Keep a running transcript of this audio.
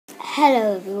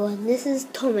Hello everyone, this is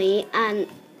Tommy and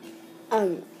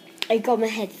I got my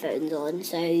headphones on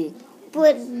so you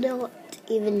would not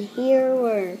even hear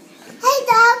or... Hey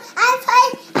Dad, I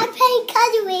play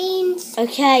colourings.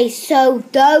 Okay, so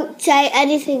don't say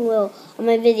anything, Will, on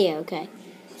my video, okay?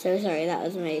 So sorry, that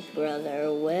was my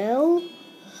brother, Will.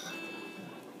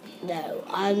 No,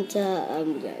 I'm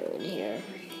going here.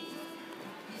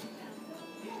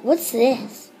 What's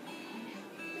this?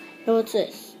 No, what's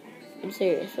this? I'm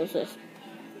serious, what's this?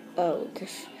 Oh,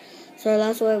 gosh. So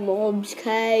that's my mom's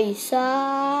case.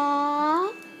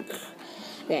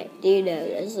 Okay, do you know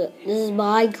this? This is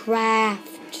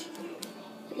Minecraft.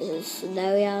 This is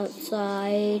snowy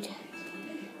outside.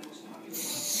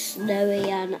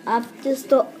 Snowy, and I have to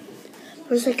stop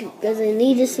for a second because I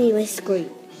need to see my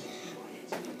screen.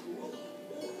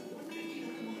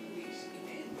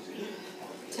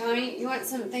 Tommy, you want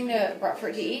something for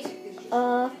it to eat?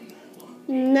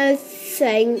 No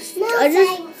thanks. No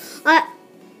thanks.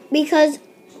 Because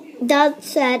Dad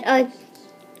said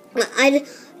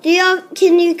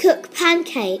can you cook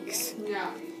pancakes? No.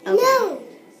 Okay. No.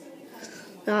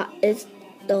 That is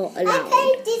not I allowed.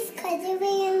 played these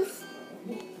colourings.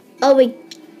 Oh my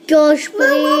gosh, Mom, look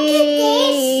at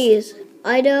please.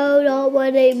 I know not my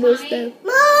name was though.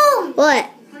 Mom! What?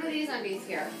 What are these undies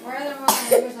here? Where are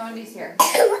the undies here?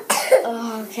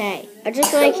 Okay. I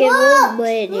just like it Mom! one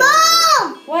way. Mom!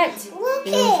 What? Look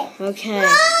it. Okay.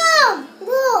 Mom!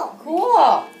 Look.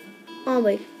 Cool. Oh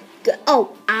my god.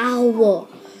 Oh, ow.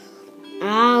 Ow.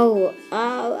 Ow,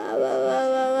 ow, ow,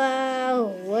 ow, ow.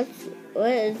 What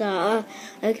is that?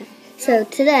 Okay. So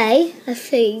today, I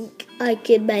think I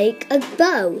can make a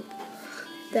bow.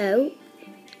 Though.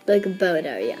 Like a bow and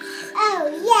arrow, yeah.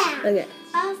 Oh, yeah. Okay.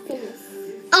 Office.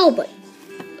 Oh, but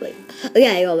wait.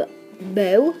 Okay, I got my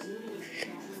bow.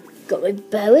 Got my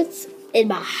bow. It's in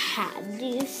my hand. Do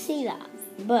you see that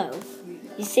bow?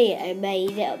 You see it? I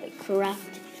made it on the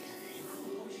craft.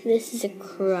 This is a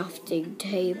crafting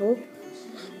table.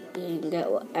 You can get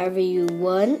whatever you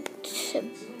want,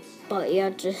 but you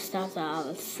just have to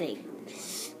have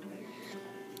things.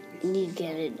 You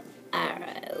get an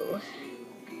arrow.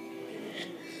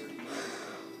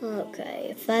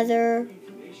 Okay, feather,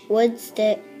 wood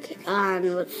stick,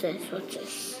 and what's this? What's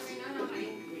this?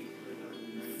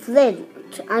 Flint.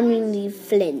 I mean the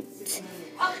flint.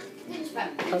 Oh,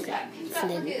 pinchback. Okay,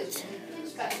 flint.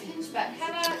 Pinchback. How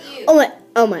about you?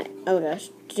 Oh my gosh.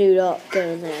 Do not go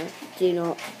in there. Do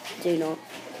not.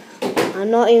 I'm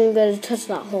not even going to touch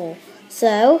that hole.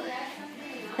 So,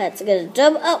 let's get a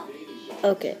jump up.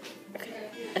 Okay.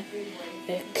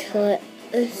 I cut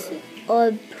this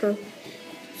on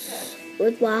purpose.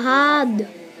 With my hand.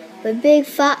 My big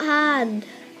fat hand.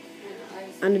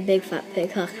 And a big fat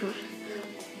pickaxe.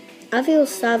 I feel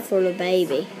sad for the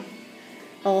baby.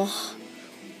 Oh,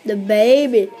 the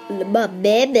baby. My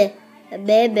baby.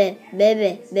 Baby.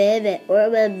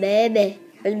 Where's my baby?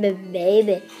 Where's my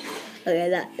baby? Okay,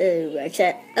 that works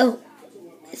out. Oh,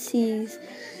 sees.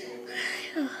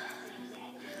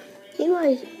 You know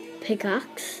my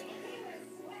pickaxe?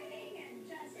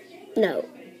 No.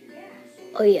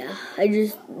 Oh yeah, I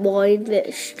just mined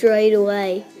it straight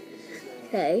away.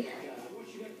 Okay.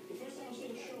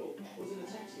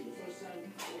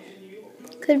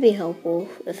 Could be helpful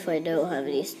if I don't have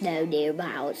any snow near my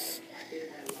house.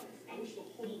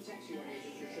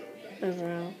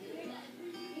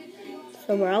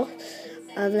 Somewhere else.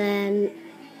 And then,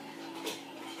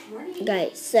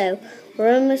 guys, so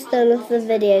we're almost done with the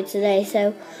video today.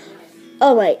 So,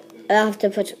 oh wait, I have to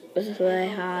put my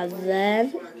hand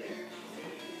then.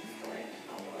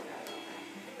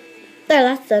 There,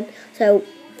 that's done. So,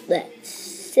 let's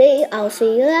see. I'll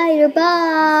see you later.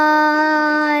 Bye.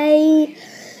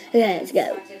 Okay, let's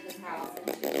go.